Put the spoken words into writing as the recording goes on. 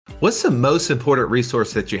What's the most important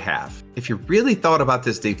resource that you have? If you really thought about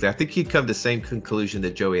this deeply, I think you'd come to the same conclusion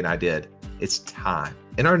that Joey and I did. It's time.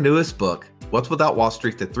 In our newest book, Wealth Without Wall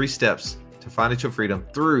Street, The 3 Steps to Financial Freedom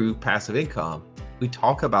Through Passive Income, we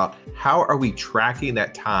talk about how are we tracking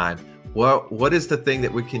that time? What is the thing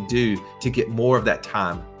that we can do to get more of that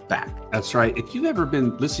time back? That's right. If you've ever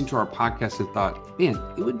been listening to our podcast and thought, man,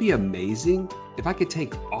 it would be amazing if I could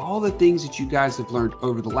take all the things that you guys have learned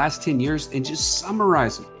over the last 10 years and just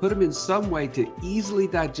summarize them, put them in some way to easily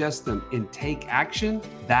digest them and take action,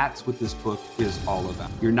 that's what this book is all about.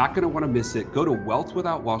 You're not going to want to miss it. Go to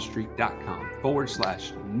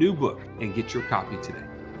wealthwithoutwallstreet.com/new book and get your copy today.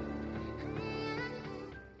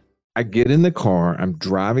 I get in the car, I'm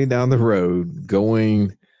driving down the road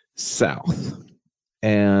going south,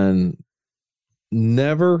 and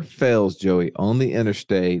never fails, Joey, on the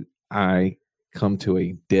interstate, I come to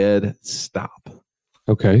a dead stop.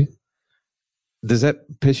 Okay. Does that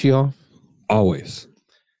piss you off? Always.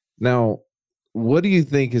 Now, what do you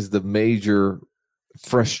think is the major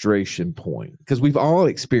frustration point? Because we've all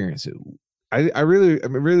experienced it. I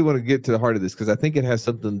really want to get to the heart of this because I think it has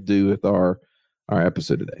something to do with our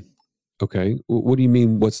episode today. Okay. What do you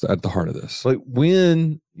mean? What's at the heart of this? Like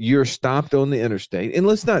when you're stopped on the interstate, and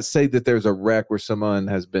let's not say that there's a wreck where someone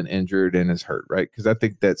has been injured and is hurt, right? Because I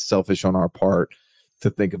think that's selfish on our part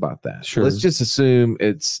to think about that. Sure. Let's just assume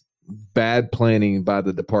it's bad planning by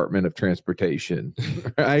the Department of Transportation,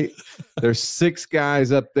 right? There's 6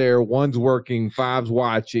 guys up there. One's working, 5's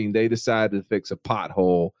watching. They decided to fix a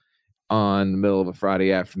pothole on the middle of a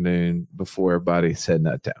Friday afternoon before everybody's heading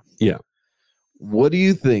out of town. Yeah. What do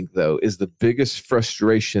you think, though, is the biggest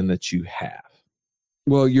frustration that you have?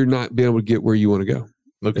 Well, you're not being able to get where you want to go.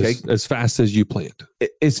 Okay. As fast as you planned.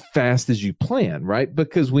 As fast as you plan, right?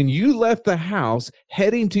 Because when you left the house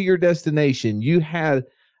heading to your destination, you had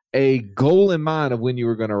a goal in mind of when you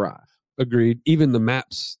were going to arrive. Agreed. Even the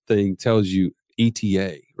maps thing tells you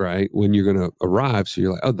ETA, right? When you're going to arrive. So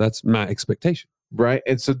you're like, oh, that's my expectation. Right.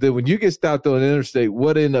 And so then when you get stopped on an interstate,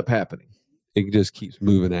 what ended up happening? It just keeps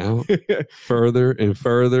moving out further and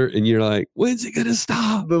further. And you're like, when's it going to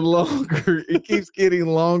stop? The longer it keeps getting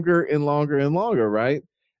longer and longer and longer, right?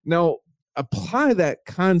 Now, apply that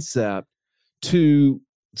concept to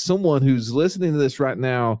someone who's listening to this right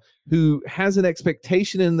now who has an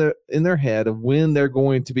expectation in their head of when they're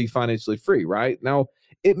going to be financially free, right? Now,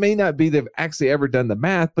 it may not be they've actually ever done the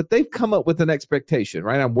math, but they've come up with an expectation,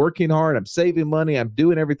 right? I'm working hard. I'm saving money. I'm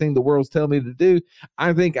doing everything the world's telling me to do.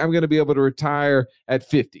 I think I'm going to be able to retire at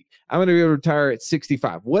 50. I'm going to be able to retire at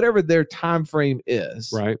 65, whatever their time frame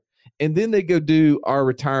is. Right. And then they go do our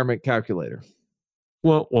retirement calculator.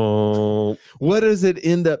 Well, what does it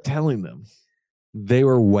end up telling them? They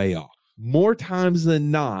were way off. More times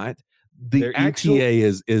than not, their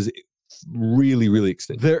ETA is really, really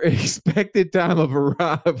extended. Their expected time of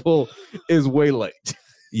arrival is way late.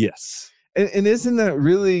 Yes. And isn't that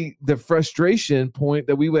really the frustration point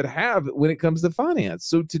that we would have when it comes to finance?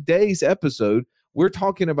 So today's episode, we're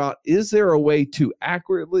talking about, is there a way to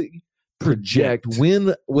accurately project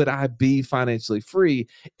when would I be financially free?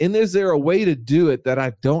 And is there a way to do it that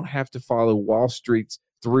I don't have to follow Wall Street's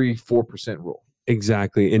 3-4% rule?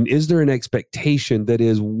 Exactly. And is there an expectation that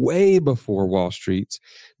is way before Wall Street's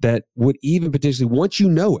that would even potentially, once you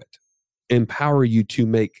know it, empower you to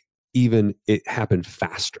make even it happen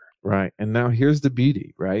faster? Right. And now here's the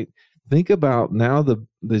beauty, right? Think about now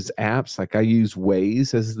these apps, like I use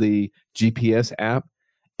Waze as the GPS app.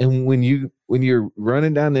 And when you're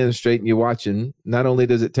running down the interstate and you're watching, not only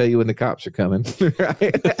does it tell you when the cops are coming,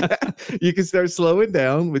 right? You can start slowing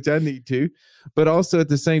down, which I need to, but also at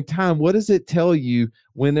the same time, what does it tell you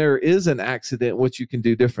when there is an accident, what you can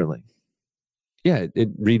do differently? Yeah,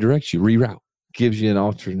 it redirects you, reroute. Gives you an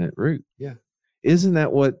alternate route. Yeah. Isn't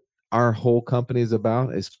that what our whole company is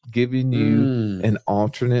about? Is giving you an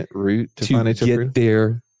alternate route to financial freedom? Get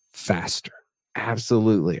there faster.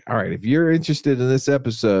 Absolutely. All right. If you're interested in this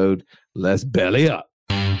episode, let's belly up.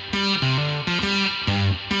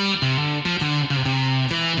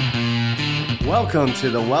 Welcome to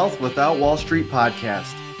the Wealth Without Wall Street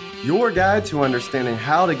podcast, your guide to understanding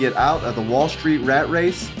how to get out of the Wall Street rat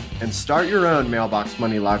race and start your own mailbox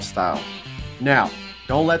money lifestyle. Now,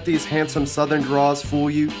 don't let these handsome Southern draws fool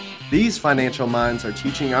you. These financial minds are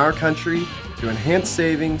teaching our country to enhance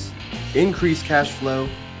savings, increase cash flow,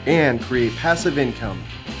 and create passive income,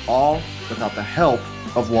 all without the help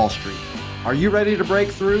of Wall Street. Are you ready to break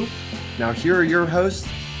through? Now here are your hosts,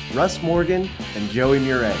 Russ Morgan and Joey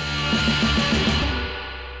Murray.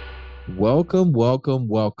 Welcome, welcome,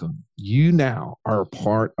 welcome. You now are a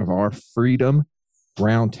part of our Freedom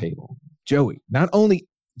Roundtable. Joey, not only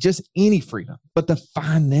just any freedom, but the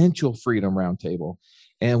financial freedom roundtable.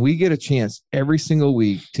 And we get a chance every single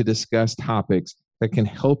week to discuss topics that can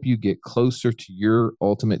help you get closer to your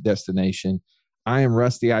ultimate destination. I am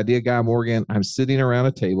Russ, the Idea Guy Morgan. I'm sitting around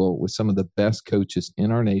a table with some of the best coaches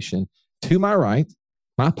in our nation. To my right,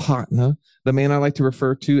 my partner, the man I like to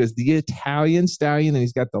refer to as the Italian Stallion, and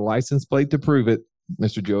he's got the license plate to prove it,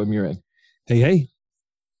 Mr. Joey Murray. Hey.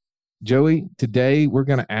 Joey, today we're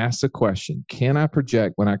going to ask the question, can I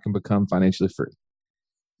project when I can become financially free?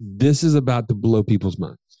 This is about to blow people's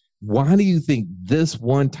minds. Why do you think this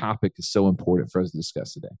one topic is so important for us to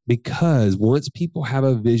discuss today? Because once people have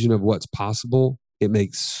a vision of what's possible, it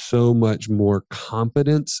makes so much more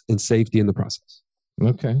confidence and safety in the process.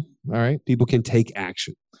 Okay. All right. People can take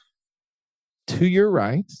action. To your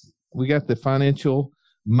right, we got the financial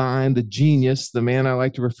mind, the genius, the man I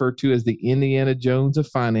like to refer to as the Indiana Jones of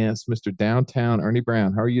finance, Mr. Downtown Ernie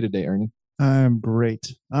Brown. How are you today, Ernie? I'm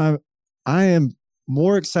great. I am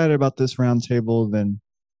more excited about this roundtable than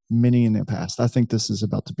many in the past. I think this is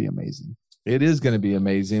about to be amazing. It is going to be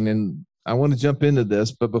amazing, and I want to jump into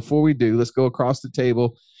this, but before we do, let's go across the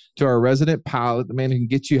table to our resident pilot, the man who can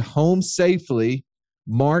get you home safely,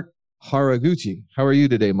 Mark Haraguchi. How are you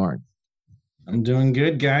today, Mark? I'm doing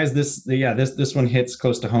good, guys. This one hits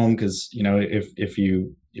close to home because, you know, if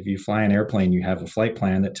you fly an airplane, you have a flight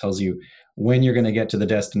plan that tells you when you're going to get to the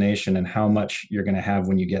destination and how much you're going to have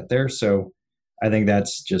when you get there. So I think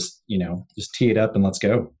that's just tee it up and let's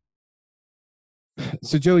go.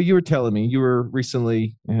 So Joey, you were telling me you were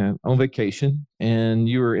recently on vacation and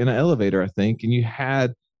you were in an elevator, I think, and you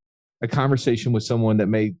had a conversation with someone that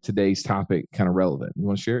made today's topic kind of relevant. You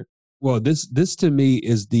want to share it? Well, this to me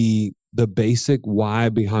is the basic why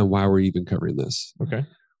behind why we're even covering this. Okay.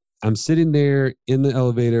 I'm sitting there in the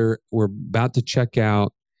elevator. We're about to check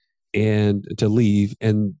out and to leave,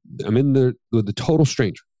 and I'm in there with a total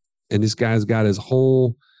stranger. And this guy's got his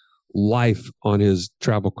whole life on his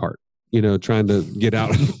travel cart, trying to get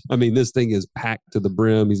out. I mean, this thing is packed to the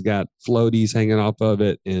brim. He's got floaties hanging off of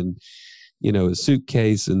it and, his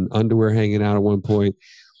suitcase and underwear hanging out at one point.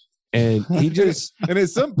 And he just... and at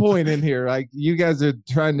some point in here, like, you guys are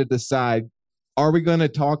trying to decide, are we going to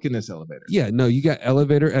talk in this elevator? Yeah, no, you got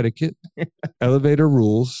elevator etiquette, elevator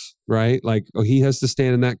rules, right? Like, he has to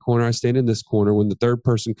stand in that corner. I stand in this corner. When the third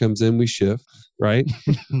person comes in, we shift, right?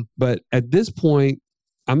 But at this point,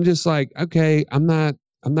 I'm just like, okay, I'm not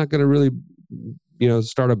going to really,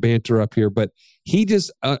 start a banter up here. But he just,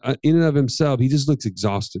 in and of himself, he just looks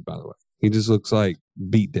exhausted, by the way. He just looks like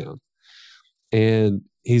beat down. And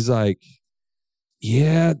he's like,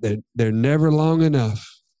 yeah, they're never long enough.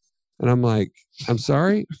 And I'm like, I'm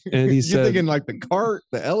sorry. And he said, you're thinking like the cart,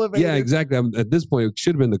 the elevator? Yeah, exactly. At this point, it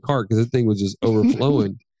should have been the cart because the thing was just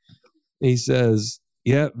overflowing. He says,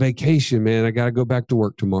 yeah, vacation, man. I got to go back to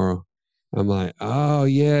work tomorrow. I'm like, oh,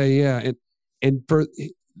 yeah. And for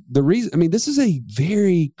the reason, I mean, this is a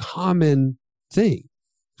very common thing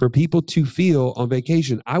for people to feel on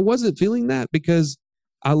vacation. I wasn't feeling that because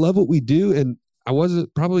I love what we do. And I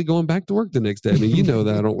wasn't probably going back to work the next day. I mean,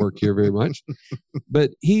 that I don't work here very much, but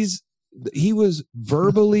he was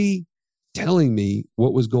verbally telling me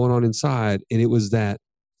what was going on inside. And it was that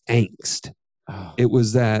angst. Oh. It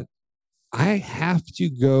was that I have to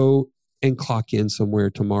go and clock in somewhere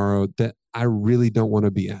tomorrow that I really don't want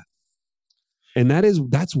to be at. And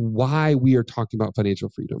that's why we are talking about financial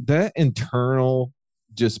freedom. That internal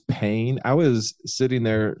just pain. I was sitting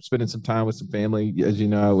there spending some time with some family. As you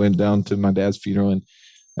know, I went down to my dad's funeral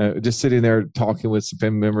and just sitting there talking with some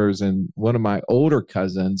family members. And one of my older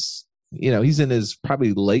cousins, he's in his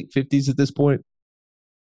probably late 50s at this point.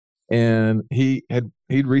 And he'd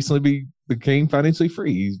recently became financially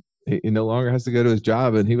free. He no longer has to go to his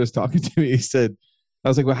job. And he was talking to me. He said, I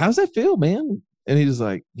was like, well, how's that feel, man? And he was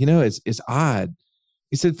like, it's odd.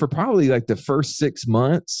 He said, for probably like the first 6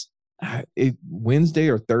 months, Wednesday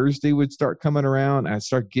or Thursday would start coming around. I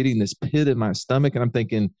start getting this pit in my stomach. And I'm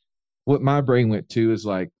thinking, what my brain went to is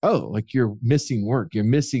like, oh, like you're missing work. You're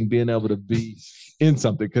missing being able to be in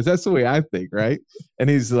something. Cause that's the way I think. Right. And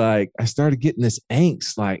he's like, I started getting this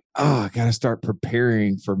angst, like, oh, I got to start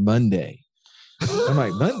preparing for Monday. I'm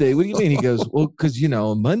like, Monday? What do you mean? He goes, well, because,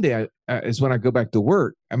 Monday is when I go back to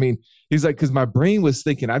work. I mean, he's like, because my brain was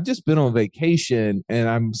thinking, I've just been on vacation and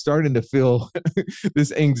I'm starting to feel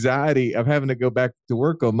this anxiety of having to go back to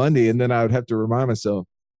work on Monday. And then I would have to remind myself,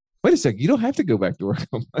 wait a second, you don't have to go back to work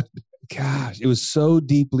on Monday. Gosh, it was so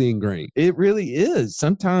deeply ingrained. It really is.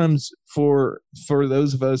 Sometimes for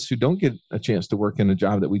those of us who don't get a chance to work in a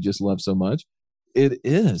job that we just love so much, it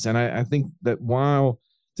is. And I think that while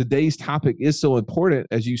today's topic is so important,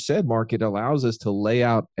 as you said, Mark, it allows us to lay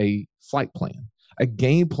out a flight plan. a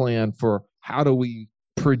game plan for how do we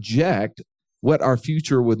project what our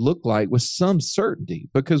future would look like with some certainty,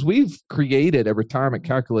 because we've created a retirement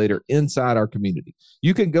calculator inside our community.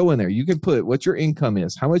 You can go in there, you can put what your income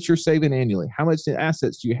is, how much you're saving annually, how much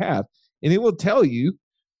assets do you have, and it will tell you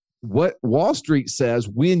what Wall Street says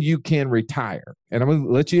when you can retire. And I'm going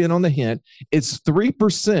to let you in on the hint. It's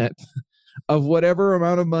 3% of whatever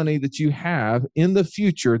amount of money that you have in the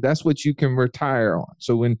future. That's what you can retire on.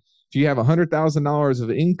 So if you have $100,000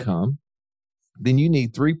 of income, then you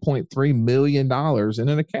need $3.3 million in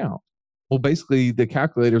an account. Well, basically, the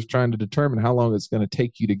calculator is trying to determine how long it's going to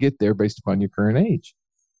take you to get there based upon your current age.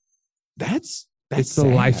 That's it's sad. a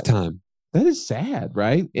lifetime. That is sad,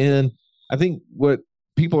 right? And I think what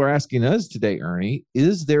people are asking us today, Ernie,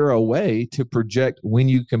 is there a way to project when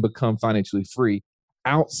you can become financially free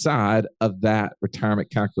outside of that retirement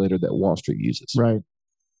calculator that Wall Street uses? Right.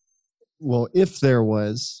 Well,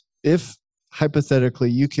 if hypothetically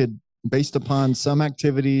you could, based upon some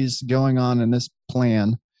activities going on in this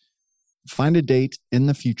plan, find a date in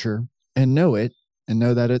the future and know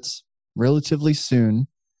that it's relatively soon,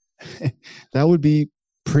 that would be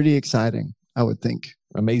pretty exciting, I would think.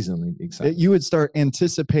 Amazingly exciting. You would start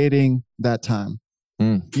anticipating that time.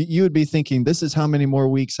 You would be thinking, this is how many more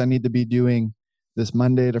weeks I need to be doing this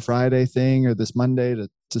Monday to Friday thing, or this Monday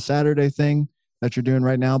to Saturday thing that you're doing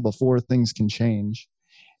right now before things can change.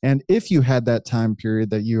 And if you had that time period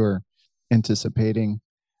that you are anticipating,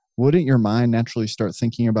 wouldn't your mind naturally start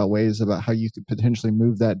thinking about ways about how you could potentially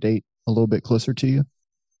move that date a little bit closer to you?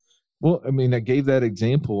 Well, I mean, I gave that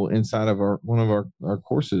example inside of one of our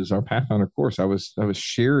courses, our Pathfinder course. I was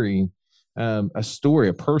sharing a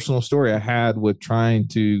personal story I had with trying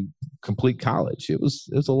to complete college. It was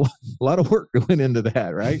a lot of work that went into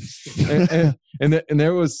that, right? and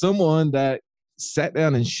there was someone that sat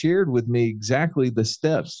down and shared with me exactly the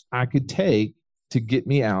steps I could take to get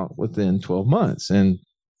me out within 12 months. And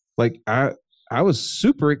like, I was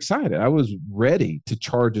super excited. I was ready to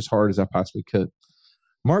charge as hard as I possibly could.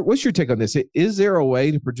 Mark, what's your take on this? Is there a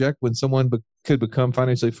way to project when someone could become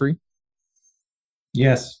financially free?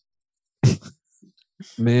 Yes.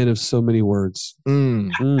 Man of so many words.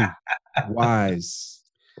 Wise.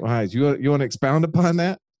 You want to expound upon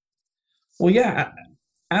that? Well, yeah,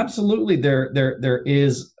 absolutely. There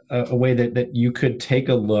is a way that you could take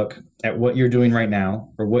a look at what you're doing right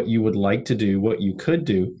now, or what you would like to do, what you could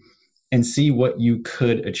do, and see what you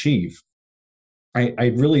could achieve.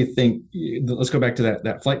 I really think, let's go back to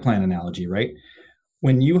that flight plan analogy, right?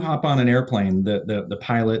 When you hop on an airplane, the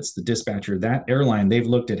pilots, the dispatcher, that airline, they've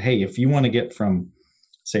looked at, hey, if you want to get from,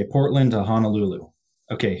 say, Portland to Honolulu,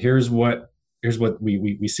 okay, here's what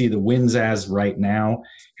we see the winds as right now.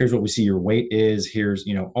 Here's what we see your weight is. Here's,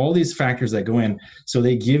 all these factors that go in. So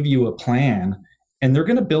they give you a plan, and they're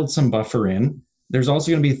going to build some buffer in. There's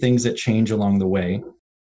also going to be things that change along the way.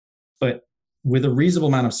 But with a reasonable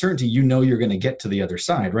amount of certainty, you're going to get to the other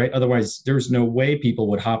side, right? Otherwise, there's no way people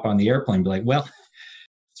would hop on the airplane and be like, well,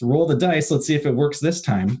 let's roll the dice. Let's see if it works this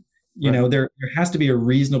time. There has to be a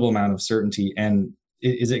reasonable amount of certainty. And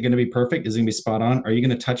is it going to be perfect? Is it going to be spot on? Are you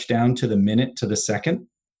going to touch down to the minute, to the second?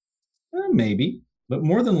 Maybe, but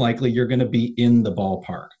more than likely, you're going to be in the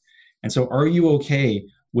ballpark. And so are you okay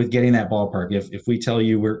with getting that ballpark? If we tell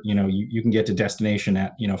you you can get to destination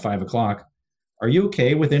at 5 o'clock, are you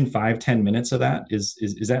okay within 5-10 minutes of that? Is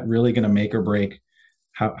that really going to make or break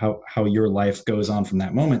how your life goes on from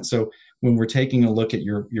that moment? So when we're taking a look at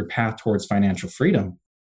your path towards financial freedom,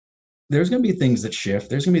 there's going to be things that shift.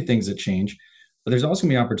 There's going to be things that change, but there's also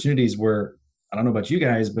going to be opportunities where, I don't know about you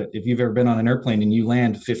guys, but if you've ever been on an airplane and you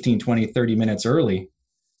land 15, 20, 30 minutes early,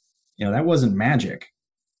 that wasn't magic.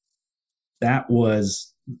 That was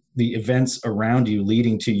the events around you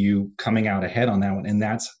leading to you coming out ahead on that one. And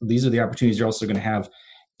these are the opportunities you're also going to have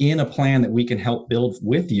in a plan that we can help build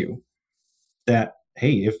with you. That,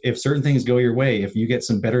 hey, if certain things go your way, if you get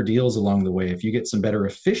some better deals along the way, if you get some better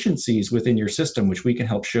efficiencies within your system, which we can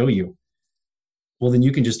help show you, well, then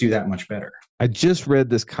you can just do that much better. I just read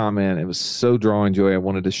this comment. It was so drawing joy. I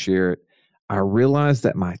wanted to share it. I realized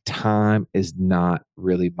that my time is not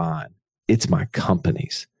really mine. It's my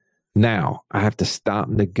company's. Now I have to stop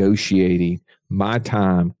negotiating my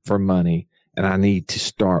time for money, and I need to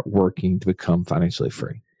start working to become financially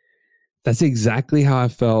free. That's exactly how I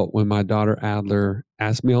felt when my daughter Adler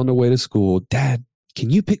asked me on the way to school, Dad,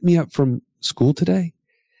 can you pick me up from school today?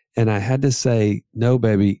 And I had to say, no,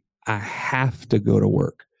 baby, I have to go to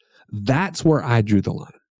work. That's where I drew the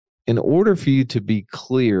line. In order for you to be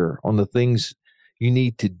clear on the things you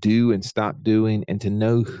need to do and stop doing, and to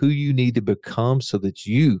know who you need to become so that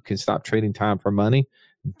you can stop trading time for money,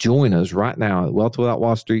 join us right now at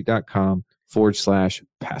wealthwithoutwallstreet.com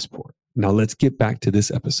 /passport. Now let's get back to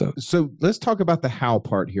this episode. So let's talk about the how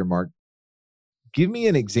part here, Mark. Give me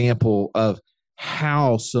an example of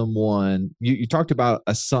how someone, you talked about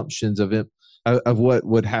assumptions of it, of what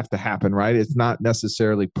would have to happen, right? It's not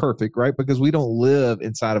necessarily perfect, right? Because we don't live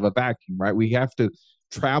inside of a vacuum, right? We have to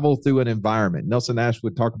travel through an environment. Nelson Nash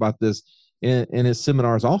would talk about this in his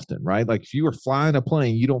seminars often, right? Like if you were flying a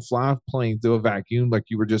plane, you don't fly a plane through a vacuum like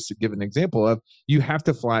you were just giving an example of. You have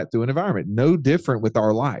to fly it through an environment. No different with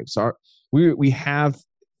our lives. We have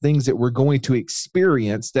things that we're going to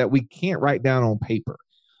experience that we can't write down on paper.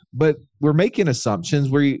 But we're making assumptions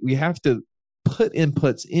where we have to put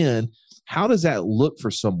inputs in. How does that look for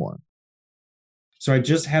someone? So I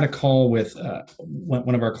just had a call with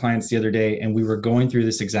one of our clients the other day, and we were going through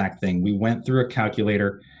this exact thing. We went through a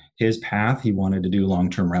calculator. His path, he wanted to do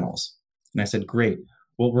long-term rentals. And I said, great.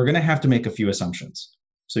 Well, we're going to have to make a few assumptions.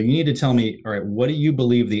 So you need to tell me, all right, what do you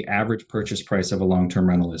believe the average purchase price of a long-term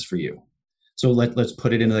rental is for you? So let's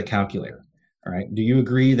put it into the calculator. All right. Do you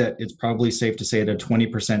agree that it's probably safe to say that a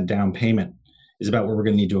 20% down payment is about what we're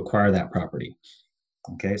going to need to acquire that property?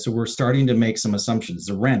 Okay. So we're starting to make some assumptions.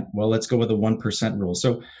 The rent, well, let's go with the 1% rule.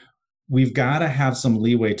 So we've got to have some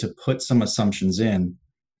leeway to put some assumptions in.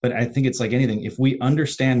 But I think it's like anything. If we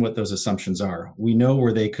understand what those assumptions are, we know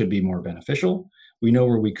where they could be more beneficial. We know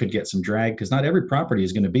where we could get some drag, because not every property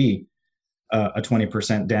is going to be a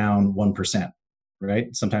 20% down, 1%,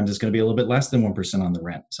 right? Sometimes it's going to be a little bit less than 1% on the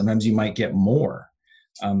rent. Sometimes you might get more.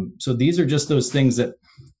 So these are just those things that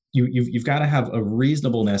you've got to have a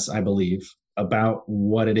reasonableness, I believe, about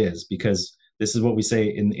what it is, because this is what we say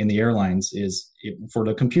in the airlines is for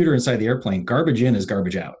the computer inside the airplane, garbage in is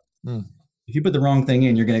garbage out. If you put the wrong thing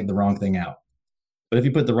in, you're going to get the wrong thing out. But if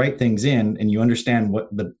you put the right things in and you understand what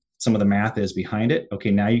some of the math is behind it,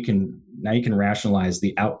 okay, now you can rationalize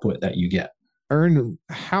the output that you get. Ern,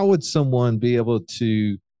 how would someone be able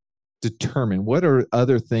to determine what are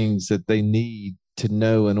other things that they need to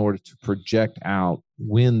know in order to project out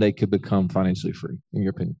when they could become financially free, in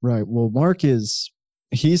your opinion? Right. Well, Mark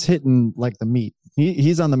he's hitting like the meat.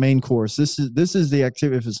 He's on the main course. This is the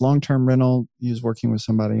activity. If it's long-term rental, he's working with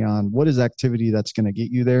somebody on what is activity that's going to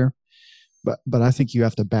get you there. But I think you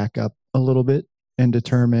have to back up a little bit and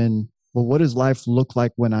determine, well, what does life look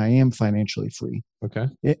like when I am financially free? Okay.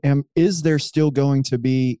 Is there still going to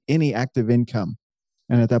be any active income?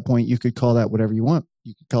 And at that point, you could call that whatever you want.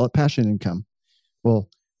 You could call it passion income. Well,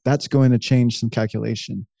 that's going to change some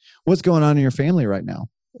calculation. What's going on in your family right now?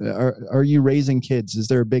 Are you raising kids? Is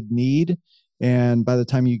there a big need? And by the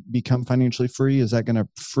time you become financially free, is that going to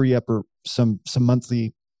free up some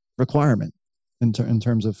monthly requirement in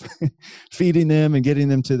terms of feeding them and getting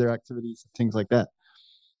them to their activities, things like that?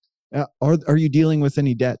 Are you dealing with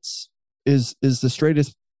any debts? Is the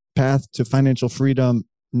straightest path to financial freedom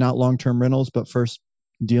not long-term rentals, but first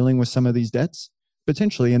dealing with some of these debts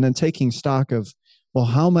potentially, and then taking stock of, well,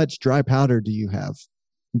 how much dry powder do you have?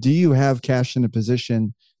 Do you have cash in a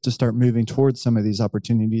position to start moving towards some of these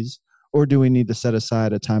opportunities? Or do we need to set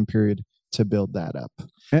aside a time period to build that up?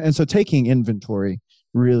 And so taking inventory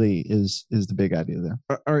really is the big idea there.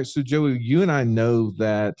 All right. So Joey, you and I know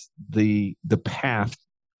that the path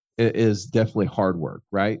is definitely hard work,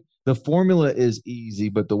 right? The formula is easy,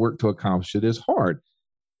 but the work to accomplish it is hard.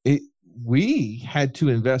 We had to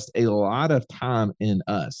invest a lot of time in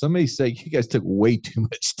us. Somebody say you guys took way too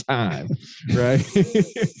much time, right?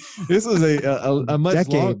 This was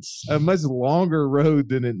a much longer road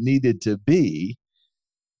than it needed to be.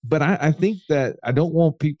 But I think that I don't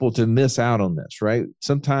want people to miss out on this, right?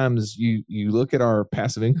 Sometimes you look at our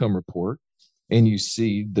passive income report and you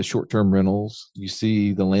see the short-term rentals, you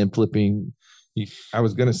see the land flipping. I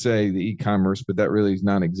was going to say the e-commerce, but that really is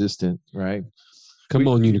non-existent, right? Come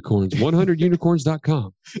on, unicorns.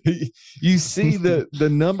 100unicorns.com. You see the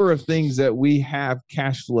number of things that we have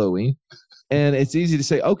cash flowing, and it's easy to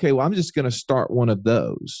say, okay, well, I'm just going to start one of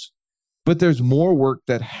those. But there's more work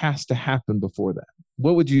that has to happen before that.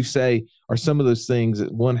 What would you say are some of those things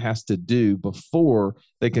that one has to do before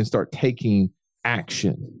they can start taking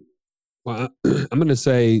action? Well, I'm going to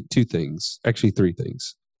say two things, actually three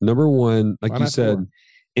things. Number one, like you said,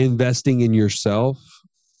 investing in yourself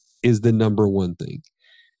is the number one thing.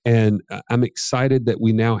 And I'm excited that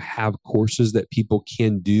we now have courses that people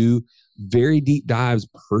can do very deep dives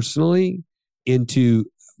personally into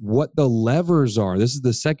what the levers are. This is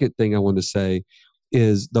the second thing I want to say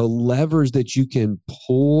is the levers that you can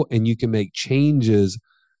pull and you can make changes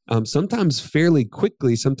sometimes fairly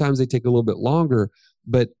quickly. Sometimes they take a little bit longer.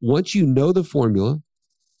 But once you know the formula,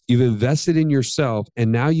 you've invested in yourself,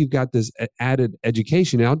 and now you've got this added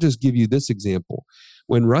education. And I'll just give you this example.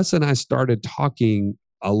 When Russ and I started talking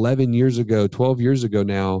 11 years ago, 12 years ago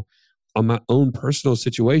now, on my own personal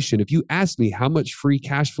situation, if you asked me how much free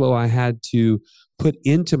cash flow I had to put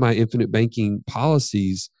into my infinite banking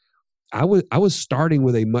policies, I was starting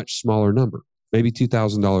with a much smaller number, maybe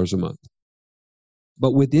 $2,000 a month.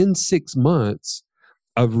 But within 6 months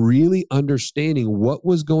of really understanding what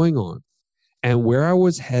was going on and where I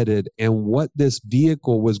was headed and what this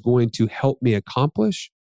vehicle was going to help me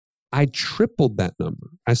accomplish, I tripled that number.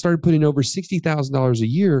 I started putting over $60,000 a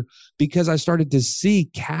year because I started to see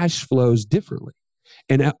cash flows differently.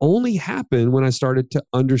 And that only happened when I started to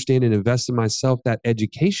understand and invest in myself, that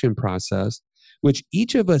education process, which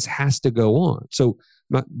each of us has to go on. So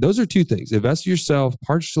those are two things. Invest in yourself,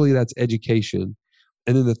 partially that's education.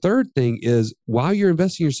 And then the third thing is, while you're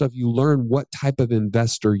investing in yourself, you learn what type of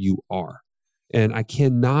investor you are. And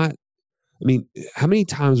how many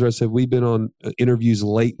times, Russ, have we been on interviews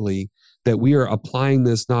lately that we are applying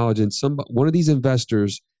this knowledge, and one of these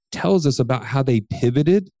investors tells us about how they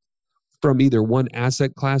pivoted from either one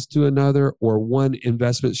asset class to another or one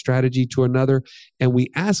investment strategy to another, and we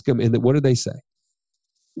ask them, and what do they say?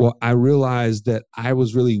 Well, I realized that I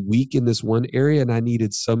was really weak in this one area, and I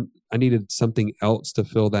needed something else to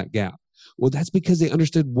fill that gap. Well, that's because they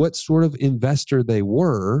understood what sort of investor they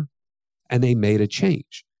were, and they made a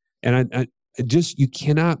change. And you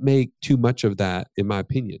cannot make too much of that, in my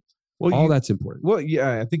opinion. Well, that's important. Well,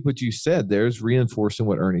 yeah, I think what you said there is reinforcing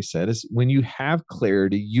what Ernie said, is when you have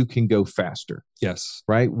clarity, you can go faster. Yes.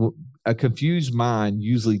 Right? A confused mind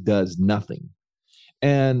usually does nothing.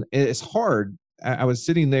 And it's hard. I was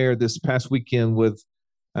sitting there this past weekend with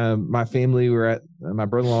my family. We were at, my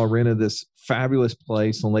brother-in-law rented this fabulous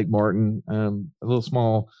place on Lake Martin, a little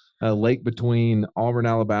small lake between Auburn,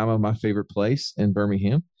 Alabama, my favorite place, in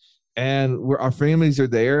Birmingham. And our families are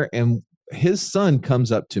there, and his son comes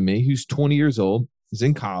up to me, who's 20 years old, is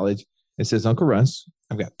in college, and says, "Uncle Russ,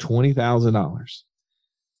 I've got $20,000.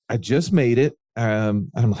 I just made it." And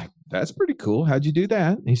I'm like, "That's pretty cool. How'd you do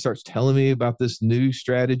that?" And he starts telling me about this new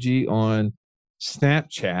strategy on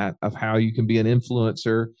Snapchat of how you can be an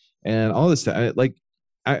influencer and all this stuff.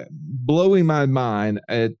 Blowing my mind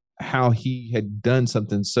at how he had done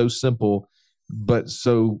something so simple, but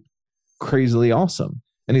so crazily awesome.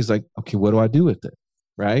 And he's like, "Okay, what do I do with it?"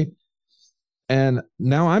 Right? And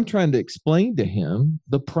now I'm trying to explain to him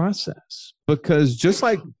the process, because just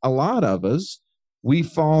like a lot of us, we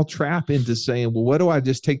fall trap into saying, "Well, what do I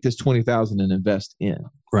just take this 20,000 and invest in?"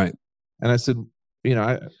 Right. And I said,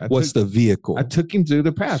 what's the vehicle? I took him through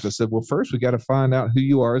the path. I said, "Well, first we got to find out who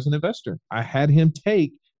you are as an investor." I had him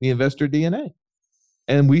take the investor DNA,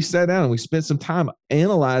 and we sat down and we spent some time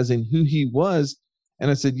analyzing who he was. And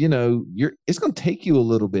I said, it's going to take you a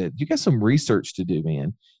little bit. You got some research to do,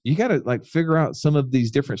 man. You got to figure out some of these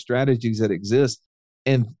different strategies that exist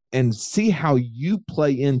and see how you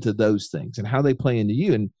play into those things and how they play into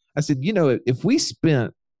you. And I said, if we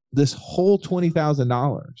spent this whole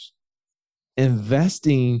 $20,000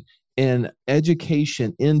 investing in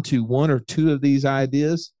education into one or two of these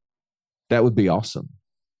ideas, that would be awesome.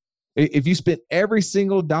 If you spent every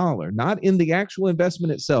single dollar, not in the actual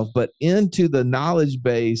investment itself, but into the knowledge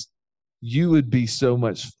base, you would be so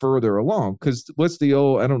much further along. Because what's the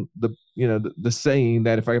saying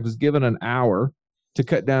that if I was given an hour to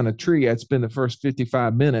cut down a tree, I'd spend the first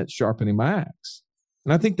 55 minutes sharpening my axe.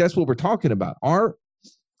 And I think that's what we're talking about. Our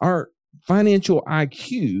financial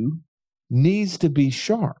IQ needs to be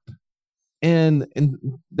sharp. And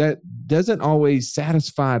that doesn't always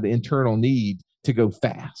satisfy the internal need to go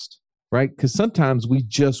fast, right? Because sometimes we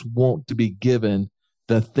just want to be given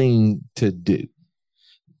the thing to do.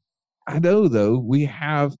 I know, though, we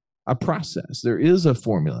have a process. There is a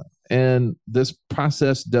formula, and this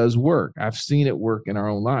process does work. I've seen it work in our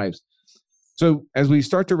own lives. So as we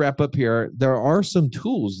start to wrap up here, there are some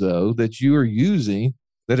tools, though, that you are using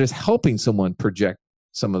that is helping someone project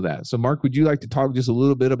some of that. So, Mark, would you like to talk just a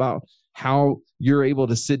little bit about how you're able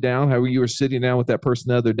to sit down, how you were sitting down with that person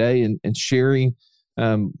the other day and sharing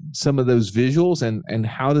some of those visuals, and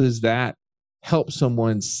how does that help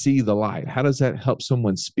someone see the light? How does that help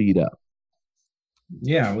someone speed up?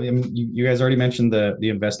 Yeah, you guys already mentioned the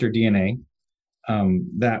investor DNA.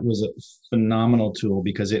 That was a phenomenal tool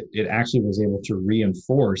because it actually was able to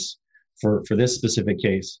reinforce for this specific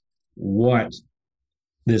case what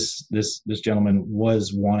this gentleman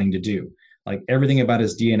was wanting to do. Like everything about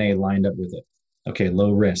his DNA lined up with it. Okay,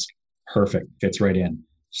 low risk, perfect, fits right in.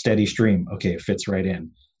 Steady stream, okay, fits right in.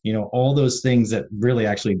 All those things that really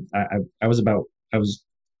actually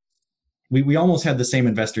we almost had the same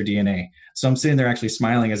investor DNA. So I'm sitting there actually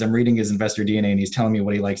smiling as I'm reading his investor DNA, and he's telling me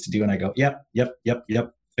what he likes to do, and I go, yep,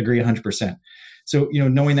 agree 100%. So,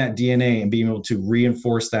 knowing that DNA and being able to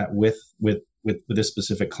reinforce that with this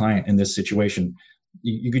specific client in this situation,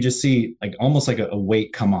 you could just see like almost like a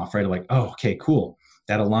weight come off, right? Like, oh, okay, cool.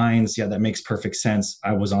 That aligns. Yeah, that makes perfect sense.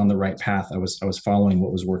 I was on the right path. I was following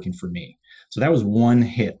what was working for me. So that was one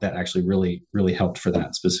hit that actually really, really helped for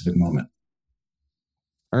that specific moment.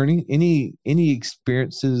 Ernie, any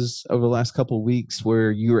experiences over the last couple of weeks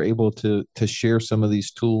where you were able to share some of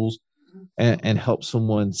these tools and help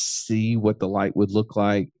someone see what the light would look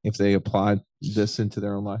like if they applied this into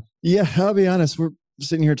their own life? Yeah, I'll be honest. We're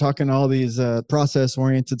sitting here talking all these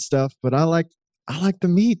process-oriented stuff, but I like the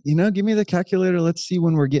meat. Give me the calculator. Let's see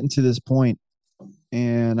when we're getting to this point.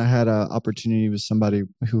 And I had an opportunity with somebody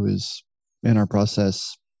who was in our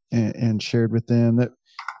process and shared with them that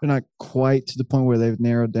they're not quite to the point where they've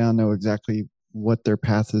narrowed down, know exactly what their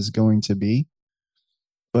path is going to be.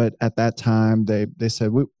 But at that time, they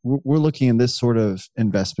said, we're looking at this sort of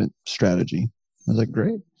investment strategy. I was like,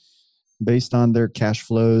 great. Based on their cash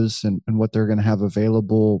flows and what they're going to have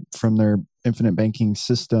available from their infinite banking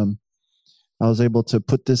system, I was able to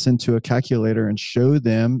put this into a calculator and show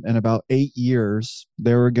them in about 8 years,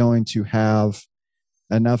 they were going to have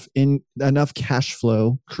enough cash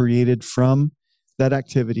flow created from that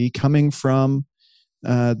activity coming from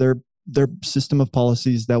their system of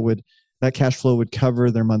policies that cash flow would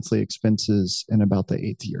cover their monthly expenses in about the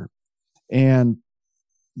 8th year. And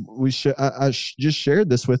I just shared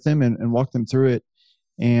this with them and walked them through it.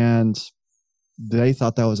 And they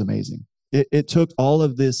thought that was amazing. It took all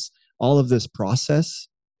of this process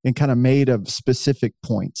and kind of made a specific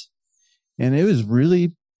point. And it was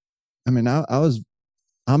really,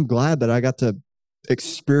 I'm glad that I got to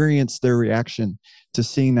experience their reaction to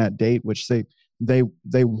seeing that date, which they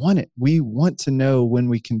want it. We want to know when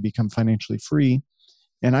we can become financially free.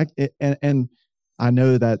 And I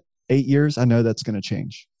know that 8 years, I know that's going to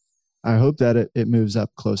change. I hope that it moves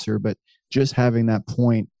up closer, but just having that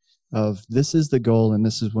point of this is the goal and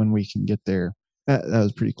this is when we can get there, that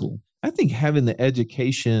was pretty cool. I think having the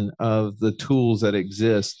education of the tools that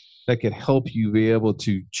exist that could help you be able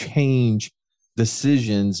to change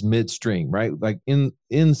decisions midstream, right? Like in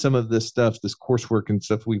some of this stuff, this coursework and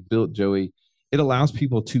stuff we've built, Joey, it allows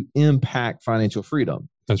people to impact financial freedom.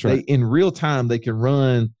 That's right. In real time, they can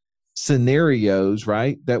run scenarios,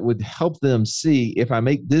 right, that would help them see, if I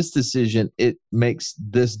make this decision, it makes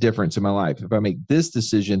this difference in my life. If I make this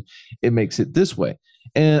decision, it makes it this way.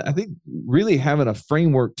 And I think really having a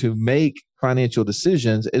framework to make financial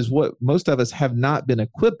decisions is what most of us have not been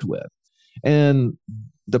equipped with. And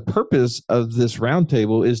the purpose of this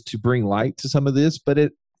roundtable is to bring light to some of this, but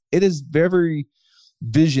it is very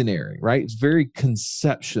visionary, right? It's very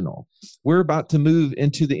conceptual. We're about to move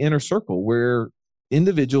into the inner circle where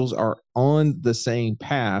individuals are on the same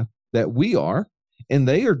path that we are, and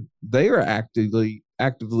they are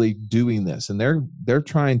actively doing this, and they're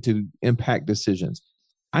trying to impact decisions.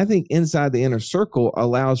 I think inside the inner circle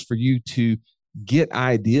allows for you to get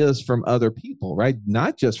ideas from other people, right?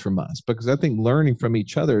 Not just from us, because I think learning from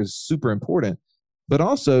each other is super important, but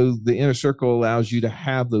also the inner circle allows you to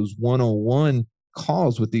have those one-on-one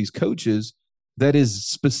calls with these coaches that is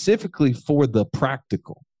specifically for the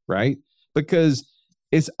practical, right? Because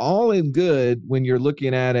it's all in good when you're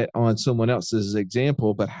looking at it on someone else's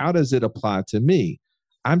example, but how does it apply to me?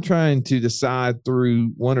 I'm trying to decide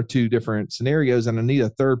through one or two different scenarios, and I need a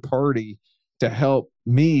third party to help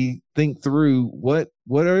me think through what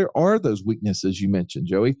are those weaknesses you mentioned,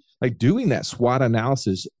 Joey? Like doing that SWOT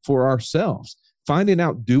analysis for ourselves, finding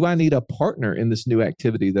out, do I need a partner in this new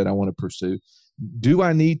activity that I want to pursue? Do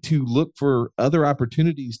I need to look for other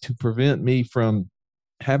opportunities to prevent me from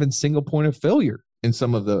having single point of failure in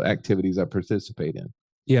some of the activities I participate in?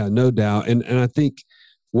 Yeah, no doubt. And I think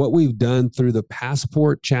what we've done through the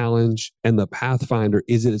Passport Challenge and the Pathfinder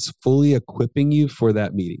is that it's fully equipping you for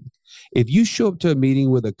that meeting. If you show up to a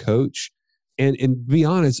meeting with a coach, and be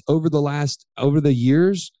honest, over the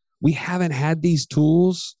years, we haven't had these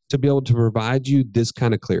tools to be able to provide you this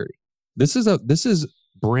kind of clarity. This is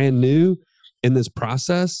brand new in this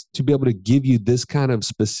process to be able to give you this kind of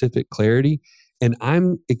specific clarity. And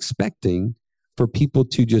I'm expecting for people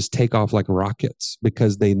to just take off like rockets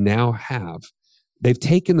because they've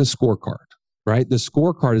taken the scorecard, right? The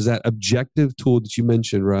scorecard is that objective tool that you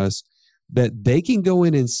mentioned, Russ, that they can go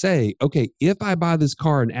in and say, okay, if I buy this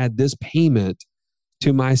car and add this payment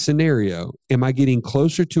to my scenario, am I getting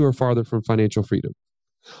closer to or farther from financial freedom?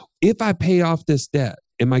 If I pay off this debt,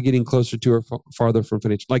 am I getting closer to or farther from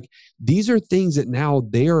financial? Like, these are things that now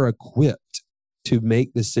they are equipped to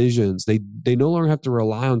make decisions. They no longer have to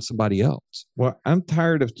rely on somebody else. Well, I'm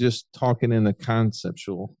tired of just talking in the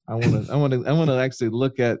conceptual. I want to actually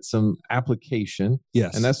look at some application.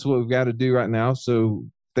 Yes. And that's what we've got to do right now. So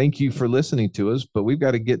thank you for listening to us, but we've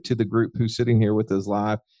got to get to the group who's sitting here with us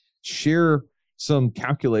live, share some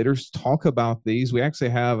calculators, talk about these. We actually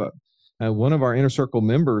have one of our Inner Circle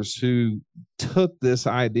members who took this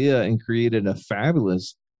idea and created a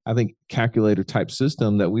fabulous, I think, calculator type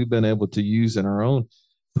system that we've been able to use in our own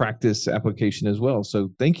practice application as well.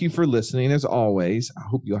 So thank you for listening. As always, I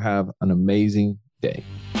hope you'll have an amazing day.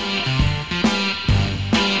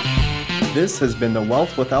 This has been the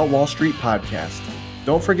Wealth Without Wall Street podcast.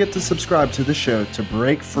 Don't forget to subscribe to the show to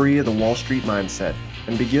break free of the Wall Street mindset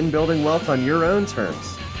and begin building wealth on your own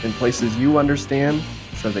terms in places you understand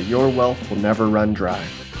so that your wealth will never run dry.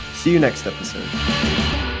 See you next episode.